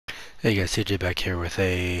Hey guys, CJ back here with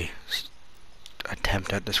a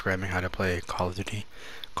attempt at describing how to play Call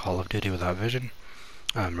of Duty without vision.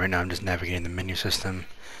 Right now I'm just navigating the menu system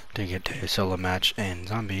to get to a solo match in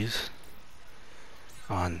zombies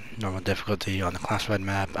on normal difficulty on the classified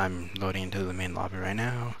map. I'm loading into the main lobby right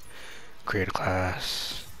now, create a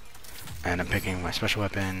class, and I'm picking my special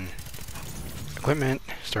weapon, equipment,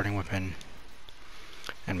 starting weapon,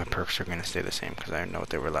 and my perks are going to stay the same because I know what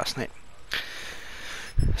they were last night.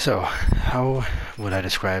 So, how would I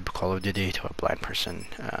describe Call of Duty to a blind person,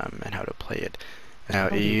 and how to play it? Now,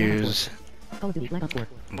 you use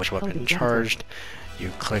which weapon charged,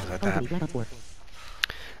 you click like that.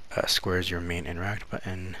 Square is your main interact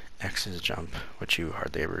button, X is jump, which you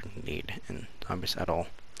hardly ever need in zombies at all.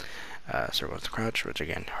 Circle is crouch, which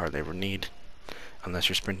again, hardly ever need. Unless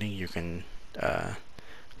you're sprinting, you can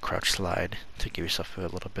crouch slide to give yourself a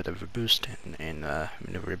little bit of a boost in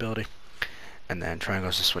maneuverability. And then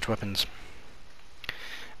triangle is to switch weapons.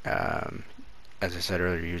 As I said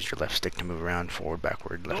earlier, use your left stick to move around, forward,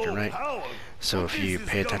 backward, left, and right. So if you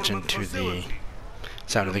pay attention to the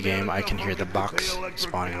sound of the game, I can hear the box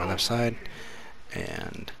spawning on the left side.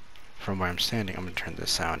 And from where I'm standing, I'm going to turn the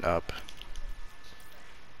sound up.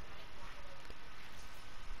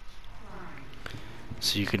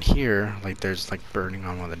 So you can hear, like, there's like burning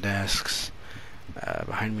on one of the desks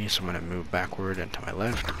behind me, so I'm going to move backward and to my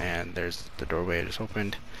left, and there's the doorway just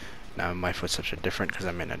opened. Now my footsteps are different because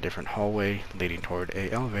I'm in a different hallway leading toward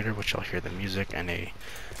a elevator, which you'll hear the music and a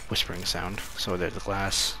whispering sound. So there's the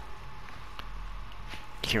glass.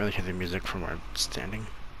 You can't really hear the music from where I'm standing.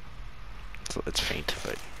 So it's faint,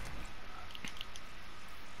 but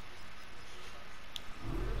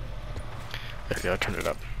there we go, turn it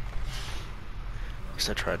up. At least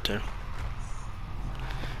I tried to.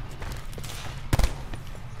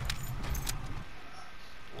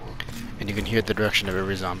 And you can hear the direction of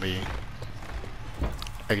every zombie.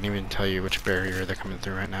 I can even tell you which barrier they're coming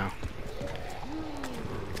through right now.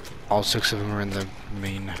 All 6 of them are in the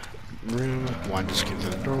main room. One just came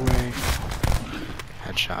through the doorway.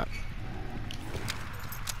 Headshot.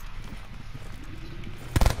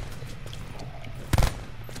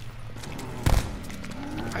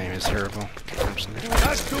 My aim is terrible.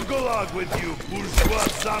 Back to Gulag with you, bourgeois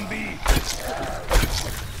zombie!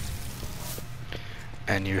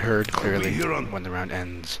 And you heard clearly when the round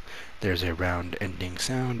ends, there's a round ending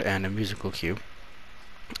sound and a musical cue.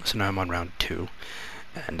 So now I'm on round 2.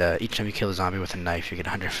 And each time you kill a zombie with a knife, you get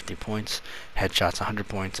 150 points. Headshots 100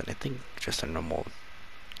 points, and I think just a normal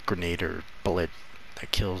grenade or bullet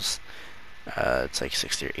that kills, it's like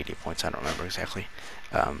 60 or 80 points. I don't remember exactly.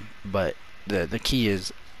 But the key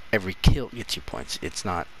is every kill gets you points. It's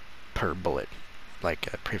not per bullet,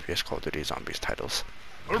 like previous Call of Duty Zombies titles.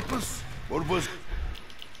 Purpose? What was...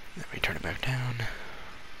 Let me turn it back down.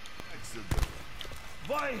 Excellent.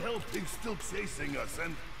 Why Hellpig's still chasing us,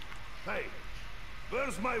 and... Hey,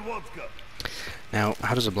 where's my vodka? Now,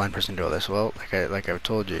 how does a blind person do all this? Well, like I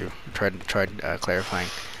told you, tried clarifying.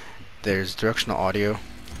 There's directional audio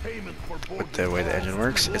with the way the engine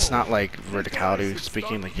works. It's not like verticality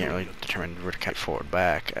speaking, like you can't really determine verticality forward,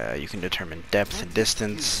 back. You can determine depth and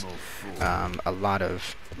distance, a lot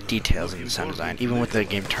of details in the sound design. Even with the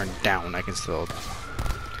game turned down, I can still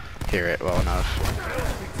hear it well enough.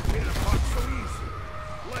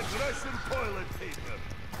 Like Russian toilet paper.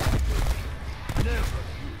 Never use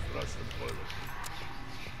Russian toilet paper.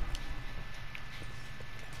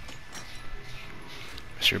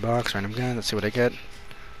 Mystery box, random gun, let's see what I get.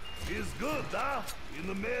 Is good, huh? In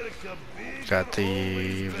America, big. Got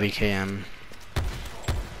the VKM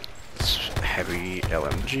heavy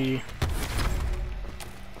LMG.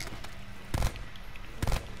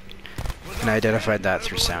 And I identified that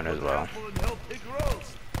through sound as well.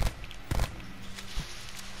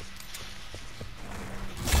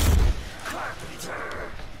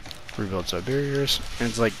 Rebuild sub barriers. And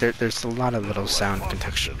it's like there's a lot of little sound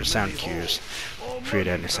cues for you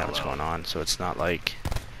to understand what's going on. So it's not like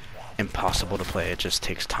impossible to play. It just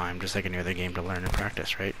takes time, just like any other game, to learn and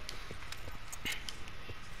practice, right?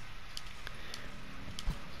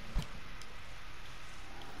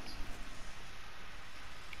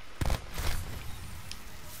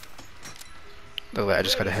 Look, I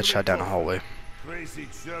just got a headshot down the hallway. Crazy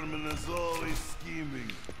German is always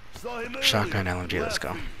scheming. Shotgun LMG, let's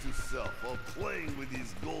go.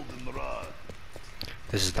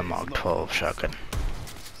 This is the Mach 12 shotgun.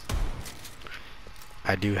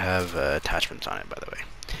 I do have attachments on it, by the way.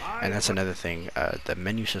 And that's another thing, the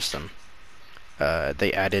menu system.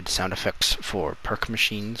 They added sound effects for perk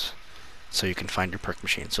machines So you can find your perk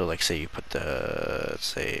machine. So like say you put the,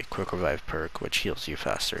 say, quick revive perk, which heals you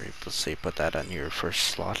faster. Let's say you put that on your first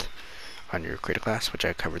slot on your creator class, which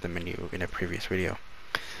I covered the menu in a previous video.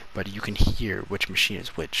 But you can hear which machine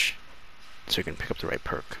is which, so you can pick up the right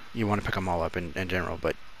perk. You want to pick them all up in general,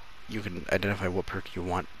 but you can identify what perk you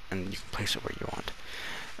want, and you can place it where you want.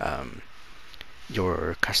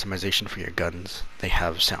 Your customization for your guns, they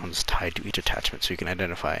have sounds tied to each attachment, so you can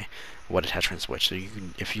identify what attachment is which. So you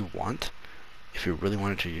can, if you really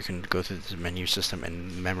wanted to, you can go through this menu system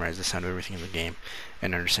and memorize the sound of everything in the game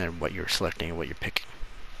and understand what you're selecting and what you're picking.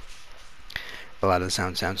 A lot of the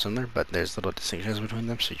sounds sound similar, but there's little distinctions between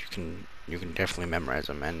them, so you can definitely memorize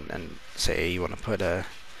them. And say you want to put a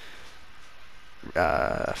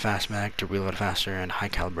fast mag to reload faster and high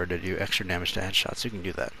caliber to do extra damage to headshots, you can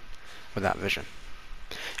do that with that vision.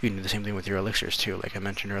 You can do the same thing with your elixirs too. Like I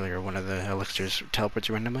mentioned earlier, one of the elixirs teleports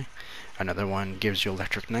you randomly. Another one gives you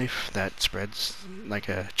electric knife that spreads like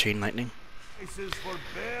a chain lightning.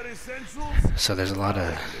 So there's a lot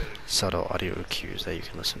of subtle audio cues that you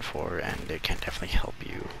can listen for, and it can definitely help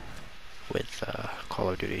you with Call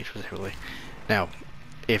of Duty specifically. Now,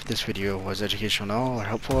 if this video was educational at all or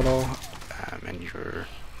helpful at all, and you're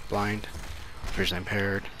blind, visually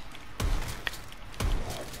impaired,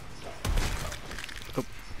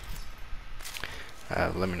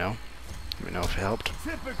 let me know. Let me know if it helped.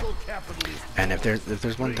 And if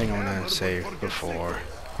there's one thing I want to say before,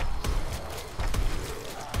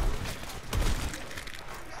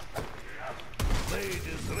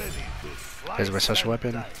 there's my special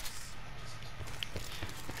weapon.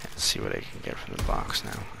 Let's see what I can get from the box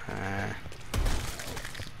now.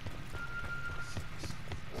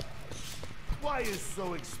 Why is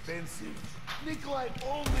so expensive? Nikolai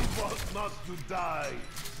only wants not to die.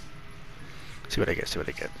 See what I get, see what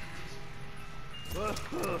I get.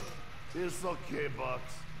 It's okay, Box.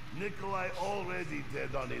 Nikolai already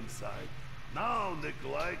dead on inside. Now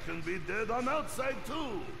Nikolai can be dead on outside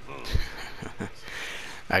too.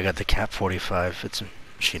 I got the Cap 45. It's a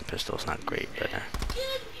machine pistol. It's not great, but Wait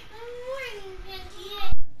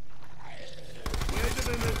a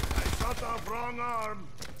minute. I shot off wrong arm.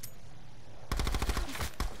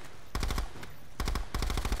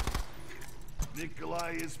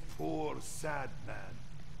 Nikolai is poor, sad man.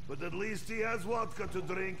 But at least he has vodka to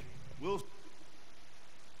drink. We'll...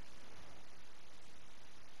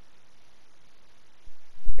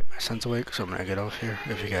 My son's awake, so I'm gonna get off here.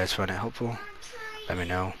 If you guys find it helpful, let me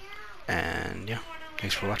know. And yeah,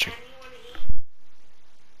 thanks for watching.